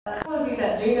Some of you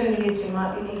that do know the history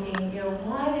might be thinking,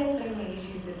 why are there so many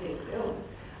issues with this bill?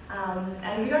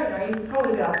 And if you don't know, you'd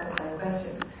probably be asking the same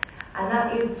question. And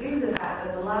that is due to the fact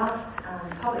that the last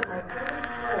public referendum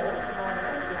for the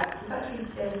Biodiversity Act was actually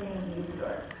 13 years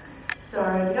ago. So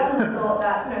the government thought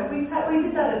that, we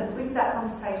did that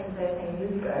consultation 13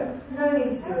 years ago. No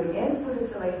need to do it again. We'll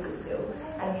just release this bill.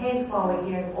 And hence why we're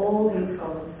hearing all these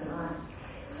problems tonight.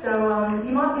 So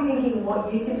you might be thinking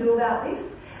what you can do about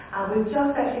this. We've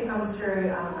just actually come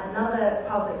through another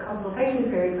public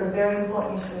consultation period for a very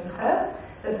important issue in Perth,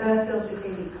 the Perth Bill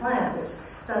Strategic Plan, which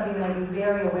some of you may be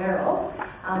very aware of.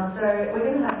 So we're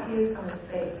going to have Piers come and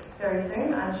speak very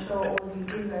soon. I'm sure all of you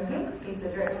do know him. He's the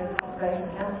Director of the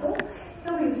Conservation Council.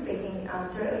 He'll be speaking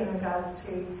directly in regards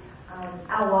to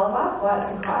our wildlife, why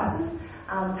it's in crisis,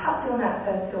 touching on that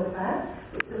Perth Bill Plan,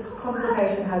 which the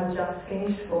consultation has just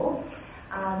finished for.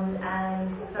 And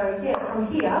so,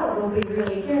 from here, we'll be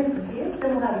really hearing from Piers,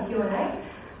 then we'll have a Q&A.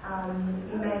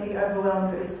 You may be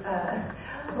overwhelmed with a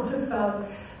lot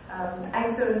of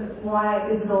angst on why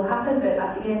this has all happened, but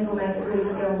at the end we'll make it really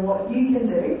clear on what you can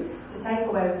do to take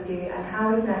away with you and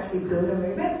how we can actually build a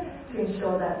movement to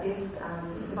ensure that this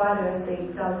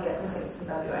biodiversity does get protected in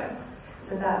WA.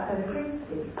 So without further ado,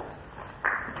 please.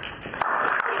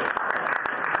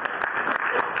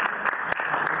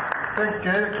 Thanks,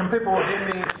 Janet. Can people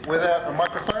hear me without a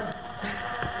microphone?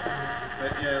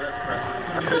 Yeah, that's great.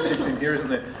 Acoustics in here, isn't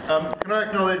there? Can I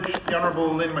acknowledge the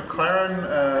Honourable Lynn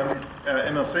McLaren,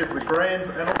 MLC for the Greens,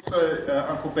 and also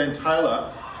Uncle Ben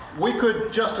Taylor. We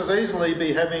could just as easily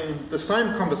be having the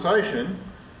same conversation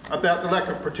about the lack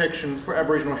of protection for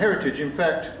Aboriginal heritage. In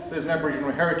fact, there's an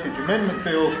Aboriginal Heritage Amendment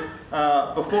Bill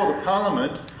before the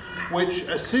Parliament which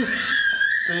assists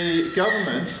the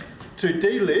government to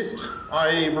delist,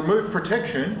 i.e. remove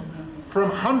protection, from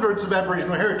hundreds of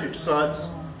Aboriginal heritage sites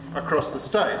across the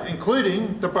state,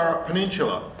 including the Burrup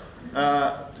Peninsula.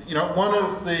 One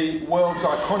of the world's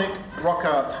iconic rock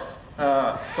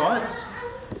art sites,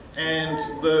 and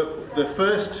the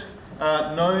first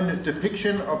known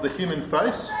depiction of the human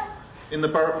face in the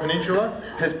Burrup Peninsula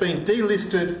has been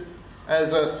delisted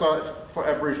as a site for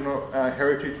Aboriginal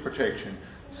heritage protection.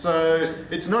 So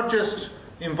it's not just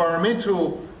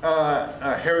environmental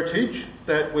heritage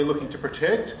that we're looking to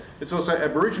protect, it's also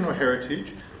Aboriginal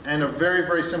heritage, and a very,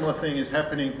 very similar thing is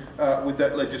happening with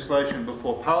that legislation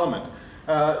before Parliament.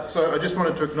 So I just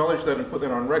wanted to acknowledge that and put that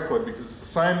on record, because it's the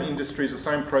same industries, the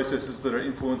same processes that are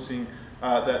influencing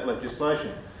that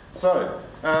legislation. So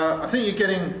I think you're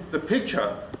getting the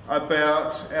picture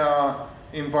about our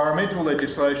environmental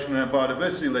legislation and our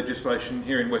biodiversity legislation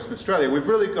here in Western Australia. We've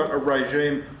really got a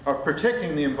regime of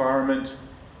protecting the environment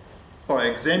by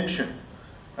exemption.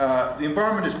 The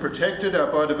environment is protected, our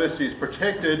biodiversity is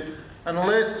protected,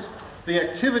 unless the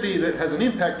activity that has an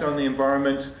impact on the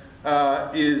environment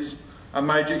is a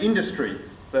major industry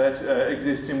that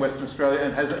exists in Western Australia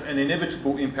and has an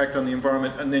inevitable impact on the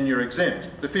environment, and then you're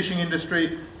exempt. The fishing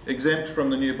industry, exempt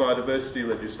from the new biodiversity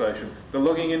legislation. The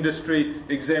logging industry,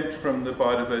 exempt from the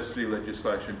biodiversity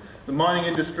legislation. The mining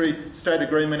industry, State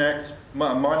Agreement Acts,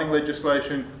 mining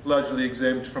legislation, largely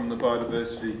exempt from the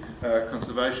biodiversity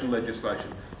conservation legislation.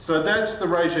 So that's the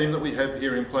regime that we have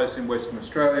here in place in Western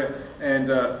Australia, and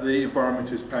the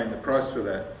environment is paying the price for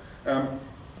that.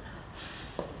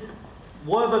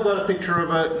 Why have I got a picture of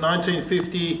a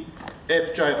 1950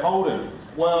 FJ Holden?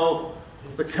 Well,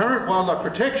 the current Wildlife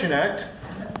Protection Act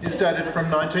is dated from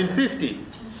 1950.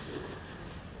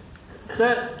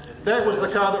 That was the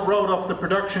car that rolled off the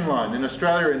production line in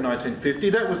Australia in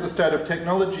 1950. That was the state of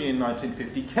technology in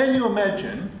 1950. Can you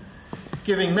imagine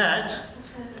giving that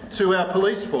to our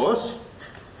police force,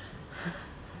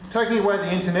 taking away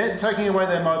the internet, taking away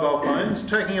their mobile phones,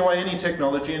 taking away any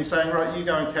technology and saying, right, you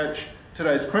go and catch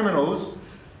today's criminals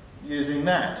using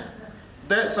that.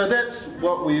 So that's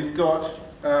what we've got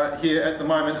here at the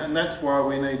moment, and that's why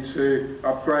we need to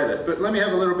upgrade it. But let me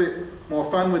have a little bit more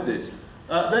fun with this.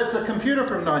 That's a computer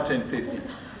from 1950.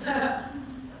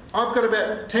 I've got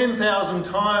about 10,000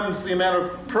 times the amount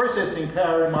of processing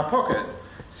power in my pocket.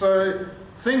 So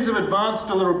things have advanced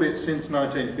a little bit since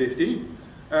 1950,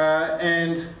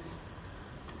 and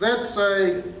that's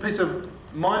a piece of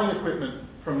mining equipment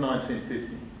from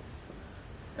 1950.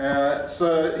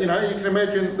 So, you can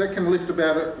imagine that can lift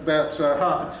about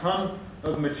half a tonne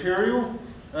of material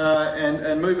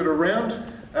and move it around.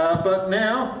 But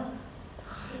now,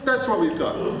 that's what we've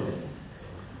got.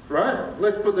 Right?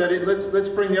 Let's put that in. Let's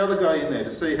bring the other guy in there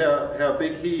to see how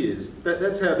big he is.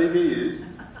 That's how big he is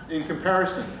in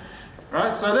comparison.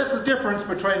 Right? So that's the difference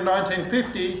between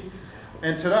 1950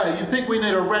 and today. You'd think we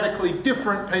need a radically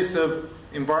different piece of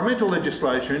environmental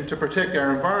legislation to protect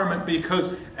our environment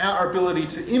because our ability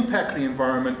to impact the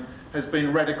environment has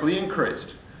been radically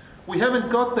increased. We haven't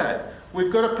got that.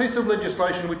 We've got a piece of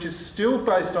legislation which is still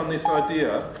based on this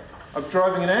idea of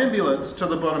driving an ambulance to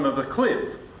the bottom of the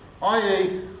cliff,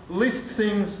 i.e. list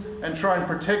things and try and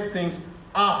protect things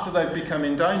after they've become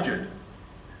endangered.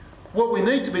 What we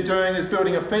need to be doing is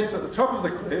building a fence at the top of the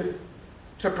cliff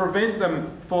to prevent them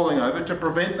falling over, to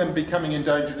prevent them becoming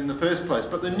endangered in the first place.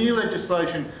 But the new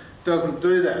legislation doesn't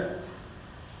do that.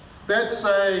 That's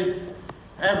an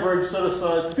average sort of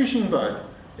sized fishing boat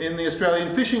in the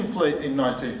Australian fishing fleet in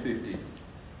 1950.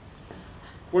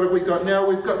 What have we got now?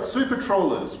 We've got super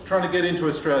trawlers trying to get into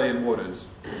Australian waters.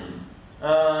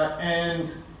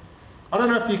 And I don't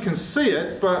know if you can see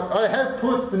it, but I have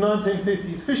put the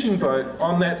 1950s fishing boat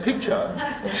on that picture.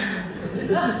 It's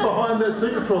just behind that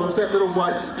super trawler, it's that little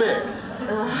white speck.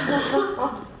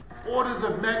 Orders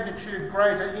of magnitude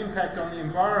greater impact on the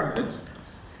environment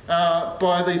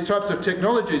by these types of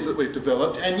technologies that we've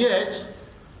developed, and yet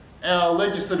our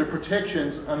legislative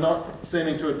protections are not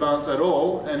seeming to advance at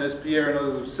all, and as Pierre and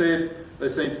others have said, they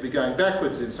seem to be going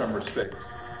backwards in some respects.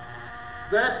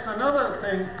 That's another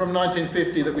thing from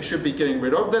 1950 that we should be getting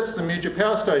rid of. That's the Muja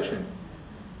Power Station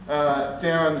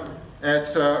down at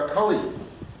Collie.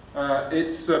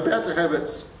 It's about to have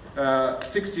its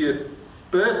 60th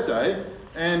birthday,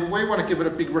 and we want to give it a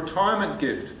big retirement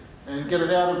gift and get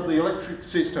it out of the electric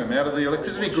system, out of the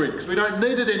electricity grid, because we don't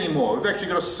need it anymore. We've actually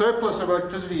got a surplus of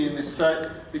electricity in this state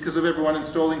because of everyone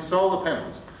installing solar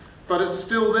panels. But it's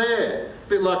still there, a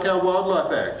bit like our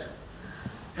Wildlife Act.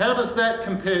 How does that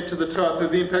compare to the type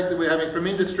of impact that we're having from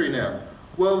industry now?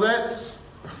 Well, that's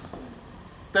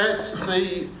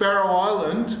the Barrow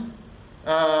Island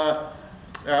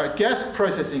gas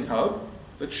processing hub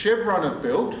that Chevron have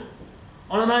built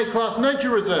on an A-class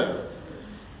nature reserve.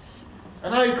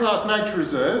 An A-class nature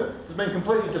reserve has been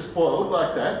completely despoiled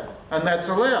like that, and that's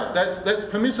allowed. That's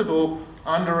permissible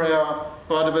under our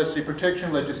biodiversity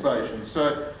protection legislation.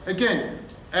 So again,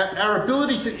 our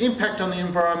ability to impact on the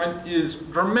environment is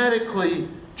dramatically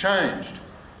changed,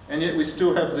 and yet we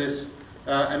still have this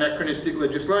anachronistic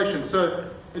legislation. So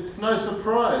it's no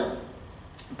surprise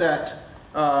that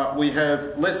we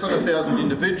have less than 1,000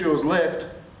 individuals left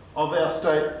of our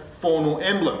state faunal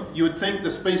emblem. You would think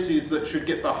the species that should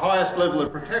get the highest level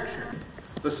of protection,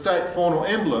 the state faunal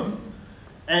emblem,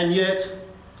 and yet,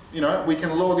 you know, we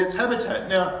can log its habitat.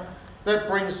 Now, that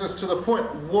brings us to the point,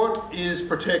 what is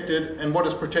protected and what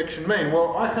does protection mean?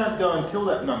 Well, I can't go and kill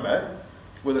that numbat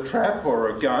with a trap or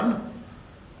a gun,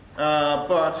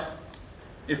 but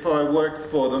if I work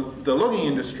for the logging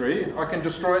industry, I can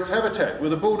destroy its habitat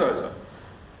with a bulldozer.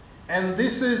 And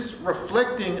this is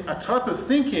reflecting a type of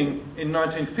thinking in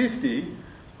 1950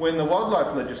 when the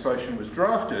wildlife legislation was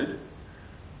drafted.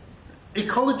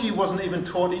 Ecology wasn't even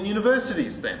taught in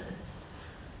universities then.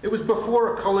 It was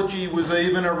before ecology was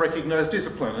even a recognised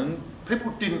discipline, and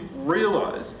people didn't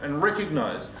realise and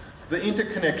recognise the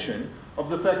interconnection of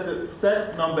the fact that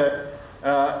that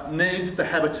numbat needs the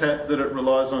habitat that it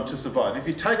relies on to survive. If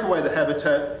you take away the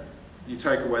habitat, you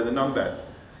take away the numbat.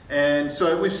 And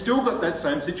so we've still got that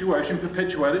same situation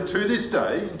perpetuated to this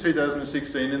day in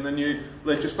 2016 in the new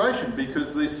legislation,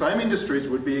 because these same industries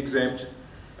would be exempt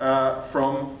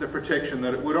from the protection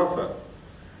that it would offer.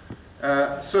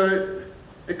 So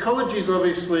ecology is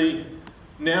obviously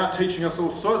now teaching us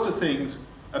all sorts of things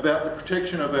about the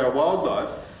protection of our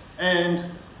wildlife, and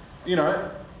you know,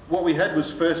 what we had was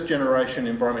first generation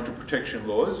environmental protection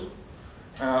laws.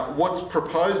 What's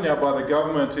proposed now by the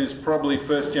government is probably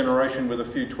first generation with a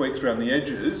few tweaks around the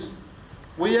edges.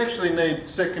 We actually need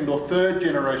second or third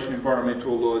generation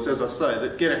environmental laws, as I say,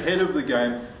 that get ahead of the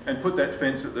game and put that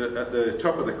fence at the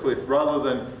top of the cliff rather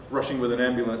than rushing with an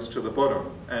ambulance to the bottom.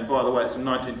 And by the way, it's a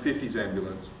 1950s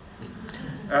ambulance.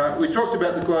 We talked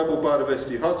about the global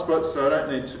biodiversity hotspots, so I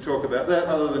don't need to talk about that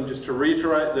other than just to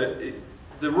reiterate that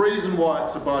the reason why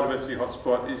it's a biodiversity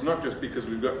hotspot is not just because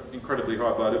we've got incredibly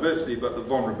high biodiversity, but the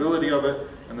vulnerability of it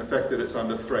and the fact that it's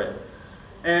under threat.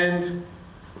 And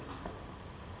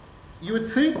you would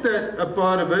think that a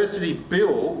biodiversity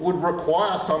bill would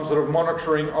require some sort of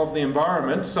monitoring of the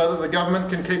environment so that the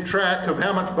government can keep track of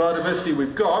how much biodiversity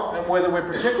we've got and whether we're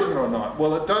protecting it or not.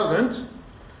 Well, it doesn't.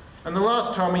 And the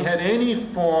last time we had any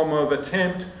form of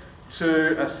attempt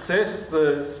to assess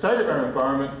the state of our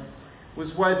environment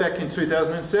was way back in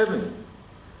 2007.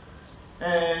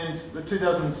 And the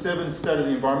 2007 State of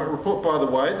the Environment report, by the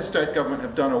way, the state government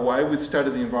have done away with State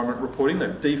of the Environment reporting. They've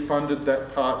defunded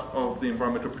that part of the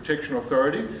Environmental Protection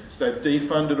Authority. They've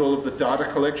defunded all of the data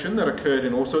collection that occurred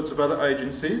in all sorts of other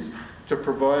agencies to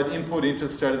provide input into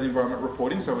the State of the Environment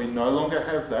reporting, so we no longer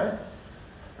have that.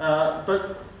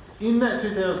 But in that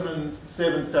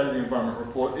 2007 State of the Environment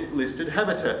report, it listed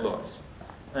habitat loss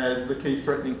as the key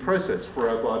threatening process for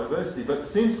our biodiversity. But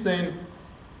since then,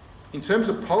 in terms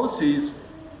of policies,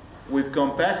 we've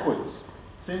gone backwards.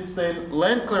 Since then,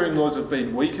 land clearing laws have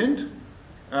been weakened,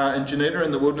 and Geneta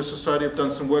and the Wilderness Society have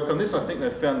done some work on this. I think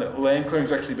they've found that land clearing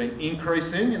has actually been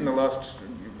increasing in the last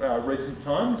recent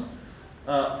times.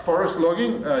 Forest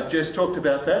logging, Jess talked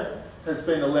about that, has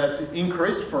been allowed to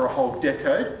increase for a whole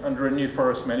decade under a new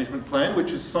forest management plan,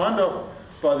 which is signed off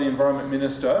by the Environment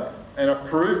Minister and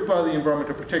approved by the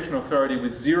Environmental Protection Authority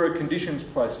with 0 conditions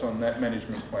placed on that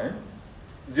management plan,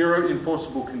 0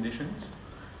 enforceable conditions.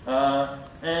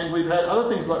 And we've had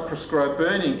other things like prescribed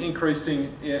burning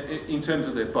increasing in terms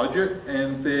of their budget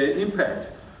and their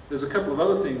impact. There's a couple of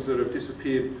other things that have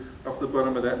disappeared off the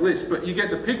bottom of that list, but you get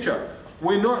the picture.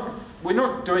 We're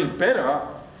not doing better,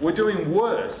 we're doing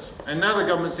worse. And now the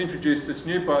government's introduced this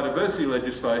new biodiversity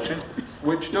legislation,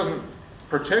 which doesn't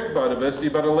protect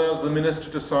biodiversity, but allows the minister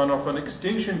to sign off on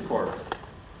extinction for it.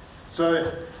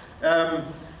 So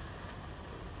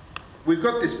we've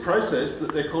got this process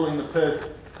that they're calling the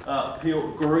Perth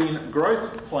Peel Green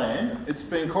Growth Plan. It's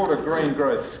been called a green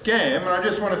growth scam, and I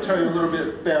just want to tell you a little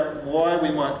bit about why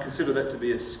we might consider that to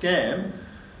be a scam.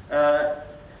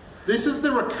 This is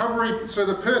the recovery, so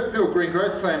the Perth Peel Green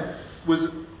Growth Plan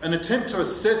was an attempt to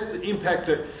assess the impact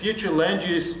that future land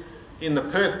use in the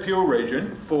Perth Peel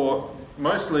region,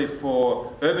 mostly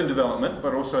for urban development,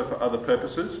 but also for other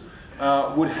purposes,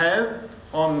 would have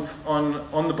on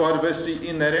the biodiversity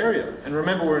in that area. And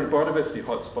remember, we're in a biodiversity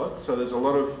hotspot, so there's a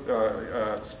lot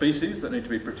of species that need to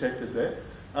be protected there.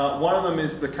 One of them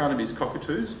is the Carnaby's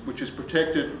cockatoos, which is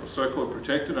protected, or so-called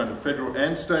protected, under federal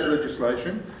and state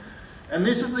legislation. And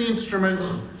this is the instrument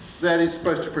that is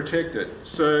supposed to protect it.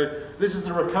 So this is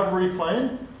the recovery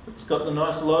plan. It's got the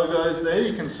nice logos there.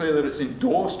 You can see that it's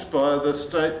endorsed by the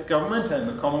state government and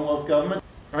the Commonwealth government.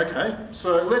 Okay,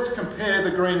 so let's compare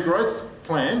the Green Growth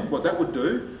Plan, what that would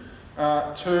do,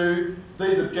 to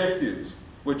these objectives,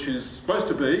 which is supposed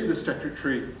to be the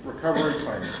statutory recovery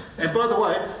plan. And by the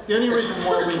way, the only reason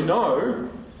why we know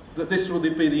that this will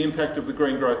be the impact of the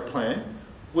Green Growth Plan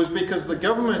was because the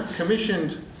government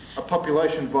commissioned a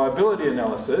population viability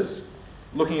analysis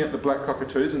looking at the black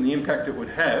cockatoos and the impact it would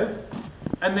have,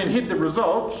 and then hit the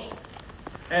results,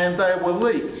 and they were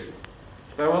leaked.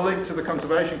 They were leaked to the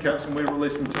Conservation Council and we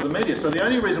released them to the media. So the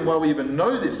only reason why we even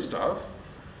know this stuff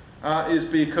is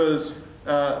because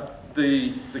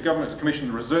the government's commissioned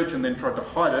the research and then tried to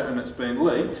hide it and it's been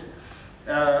leaked.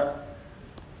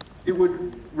 It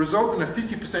would result in a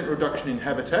 50% reduction in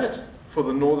habitat for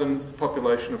the northern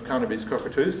population of Carnaby's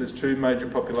cockatoos. There's 2 major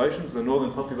populations, the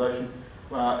northern population,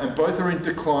 and both are in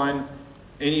decline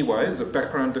anyway. There's a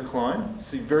background decline,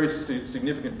 very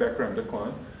significant background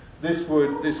decline.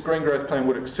 This Green Growth Plan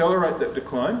would accelerate that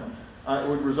decline. It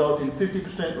would result in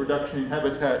 50% reduction in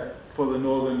habitat for the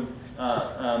northern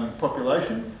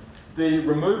population. The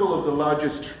removal of the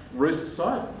largest roost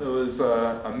site, there was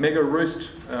a mega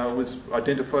roost was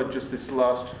identified just this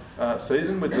last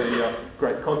season with the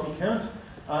Great Cocky Count,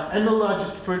 and the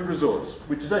largest food resource,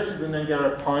 which is actually the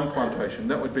Nangara pine plantation.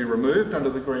 That would be removed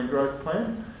under the Green Growth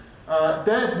Plan.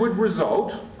 That would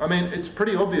result, I mean, it's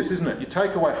pretty obvious, isn't it? You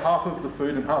take away half of the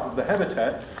food and half of the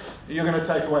habitat, you're going to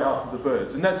take away half of the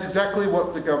birds. And that's exactly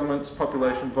what the government's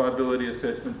population viability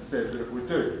assessment said that it would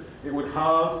do. It would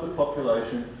halve the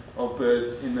population of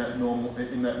birds in that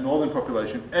northern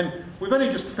population. And we've only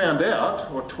just found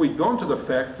out, or twigged onto the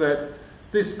fact, that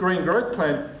this Green Growth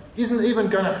Plan isn't even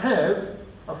going to have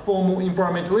a formal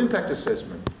environmental impact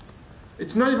assessment.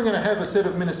 It's not even going to have a set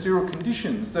of ministerial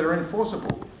conditions that are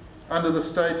enforceable under the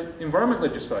state environment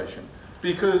legislation,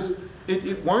 because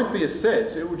it won't be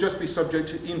assessed, it will just be subject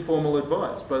to informal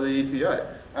advice by the EPA.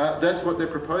 That's what they're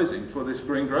proposing for this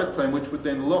Green Growth Plan, which would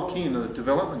then lock in a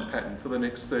development pattern for the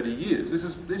next 30 years. This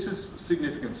is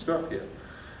significant stuff here.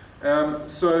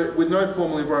 So with no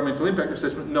formal environmental impact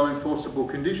assessment, no enforceable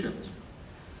conditions.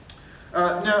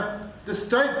 Now, the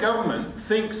state government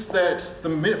thinks that the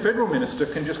federal minister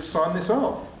can just sign this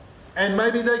off. And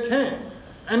maybe they can.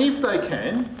 And if they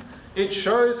can, it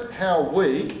shows how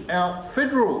weak our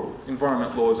federal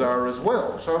environment laws are as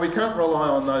well. So we can't rely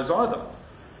on those either.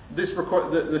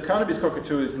 The Carnaby's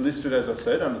cockatoo is listed, as I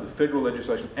said, under the federal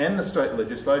legislation and the state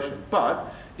legislation.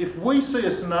 But if we see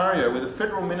a scenario where the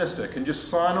federal minister can just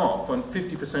sign off on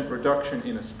 50% reduction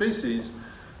in a species,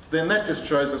 then that just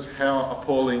shows us how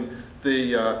appalling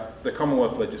the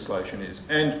Commonwealth legislation is.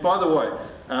 And by the way,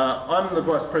 I'm the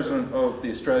Vice President of the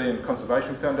Australian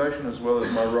Conservation Foundation, as well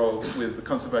as my role with the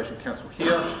Conservation Council here.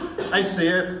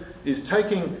 ACF is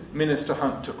taking Minister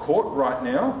Hunt to court right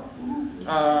now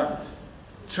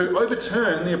to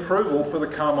overturn the approval for the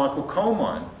Carmichael coal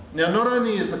mine. Now, not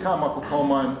only is the Carmichael coal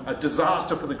mine a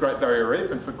disaster for the Great Barrier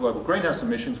Reef and for global greenhouse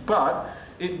emissions, but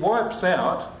it wipes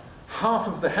out half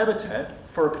of the habitat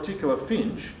for a particular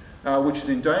finch, which is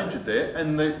endangered there,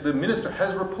 and the Minister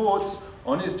has reports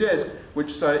on his desk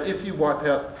which say if you wipe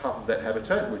out half of that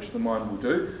habitat, which the mine will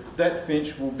do, that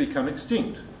finch will become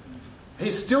extinct.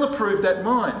 He's still approved that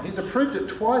mine. He's approved it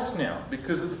twice now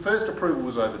because the first approval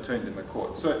was overturned in the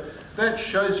court. So that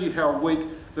shows you how weak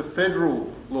the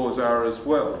federal laws are as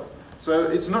well. So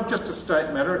it's not just a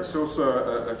state matter, it's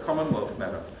also a Commonwealth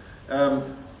matter.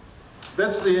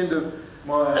 That's the end of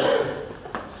my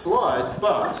slide,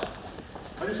 but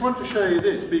I just wanted to show you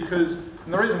this because,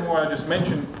 and the reason why I just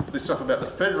mentioned this stuff about the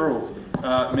federal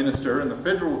minister and the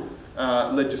federal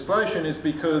legislation is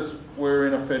because we're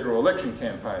in a federal election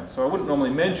campaign. So I wouldn't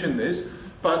normally mention this,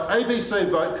 but ABC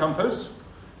Vote Compass,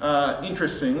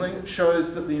 interestingly,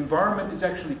 shows that the environment is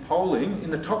actually polling in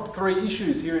the top 3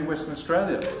 issues here in Western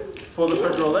Australia for the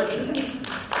federal election.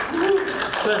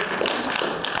 So,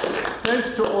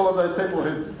 thanks to all of those people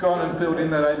who've gone and filled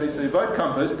in that ABC Vote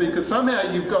Compass, because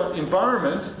somehow you've got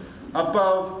environment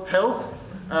above health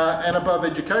and above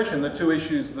education, the 2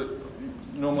 issues that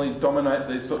normally dominate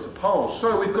these sorts of polls.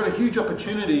 So we've got a huge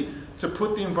opportunity to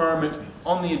put the environment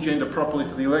on the agenda properly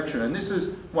for the election, and this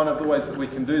is one of the ways that we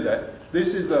can do that.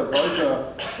 This is a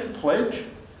voter pledge,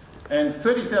 and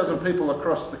 30,000 people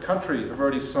across the country have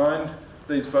already signed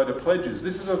these voter pledges.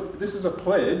 This is a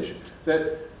pledge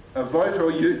that a voter,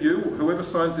 or whoever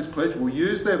signs this pledge, will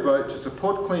use their vote to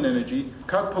support clean energy,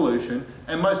 cut pollution,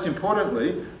 and most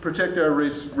importantly, protect our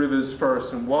reefs, rivers,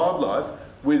 forests and wildlife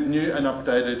with new and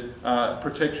updated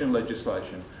protection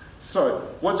legislation. So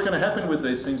what's going to happen with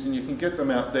these things, and you can get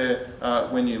them out there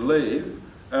when you leave,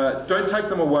 don't take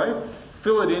them away,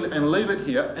 fill it in and leave it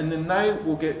here, and then they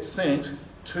will get sent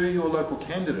to your local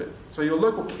candidate. So your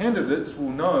local candidates will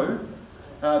know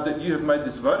that you have made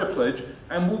this voter pledge,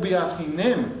 and we'll be asking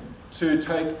them to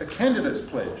take a candidate's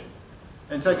pledge,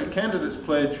 and take a candidate's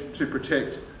pledge to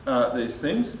protect these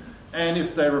things. And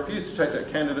if they refuse to take that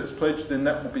candidate's pledge, then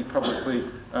that will be publicly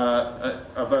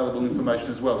available information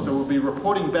as well. So we'll be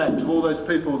reporting back to all those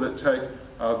people that take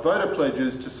voter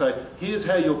pledges to say, here's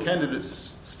how your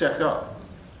candidates stack up.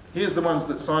 Here's the ones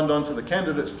that signed on to the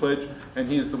candidate's pledge, and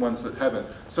here's the ones that haven't.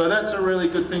 So that's a really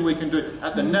good thing we can do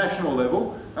at the national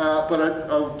level. But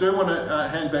I do want to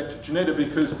hand back to Janetta,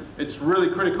 because it's really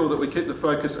critical that we keep the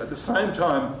focus at the same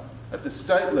time at the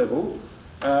state level,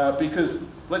 because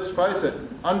let's face it,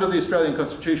 under the Australian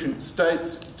Constitution,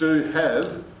 states do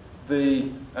have the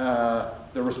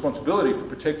responsibility for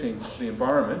protecting the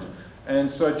environment. And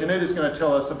so Janetta's going to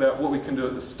tell us about what we can do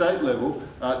at the state level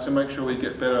to make sure we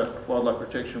get better wildlife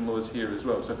protection laws here as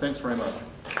well. So thanks very much.